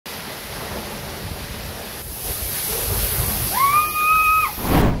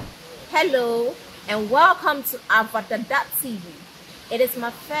Hello and welcome to Bharatiya. It is my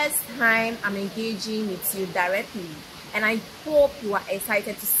first time I'm engaging with you directly, and I hope you are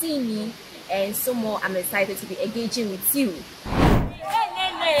excited to see me, and so more I'm excited to be engaging with you.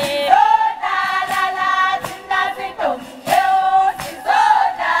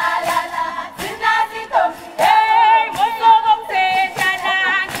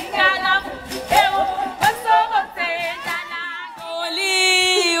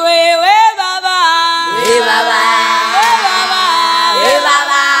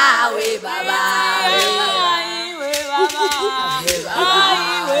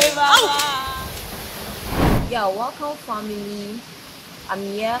 Yeah, welcome family. I'm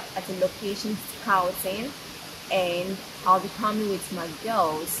here at the location scouting, and I'll be coming with my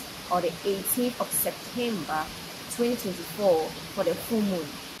girls on the 18th of September 2024 for the full moon.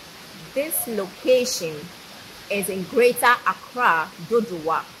 This location is in Greater Accra,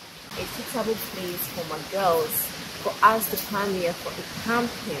 Dodowa, a suitable place for my girls for us to come here for a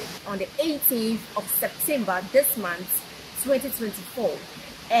camping on the 18th of September this month 2024,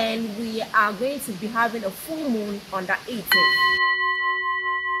 and we are going to be having a full moon on the 18th.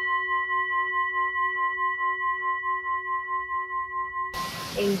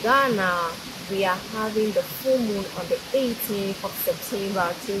 In Ghana, we are having the full moon on the 18th of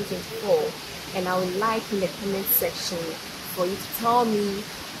September 2024, and I would like in the comment section for you to tell me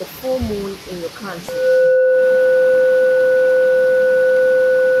the full moon in your country.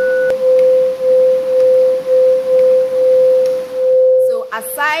 So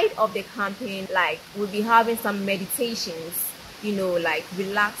aside of the camping, like, we'll be having some meditations, you know, like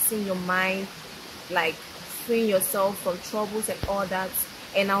relaxing your mind, like freeing yourself from troubles and all that.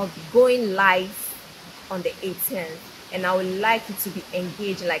 And I'll be going live on the 18th, and I would like you to be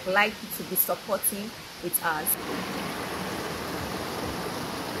engaged, like you to be supporting with us.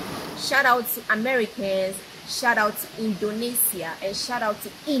 Shout out to Americans, shout out to Indonesia, and shout out to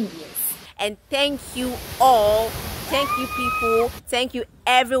Indians. And thank you all, thank you people, thank you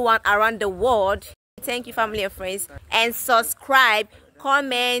everyone around the world. Thank you family and friends, and subscribe,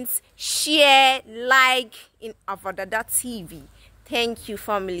 comment, share, like in Bharatiya. Thank you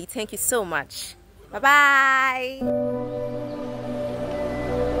family, thank you so much. Bye bye.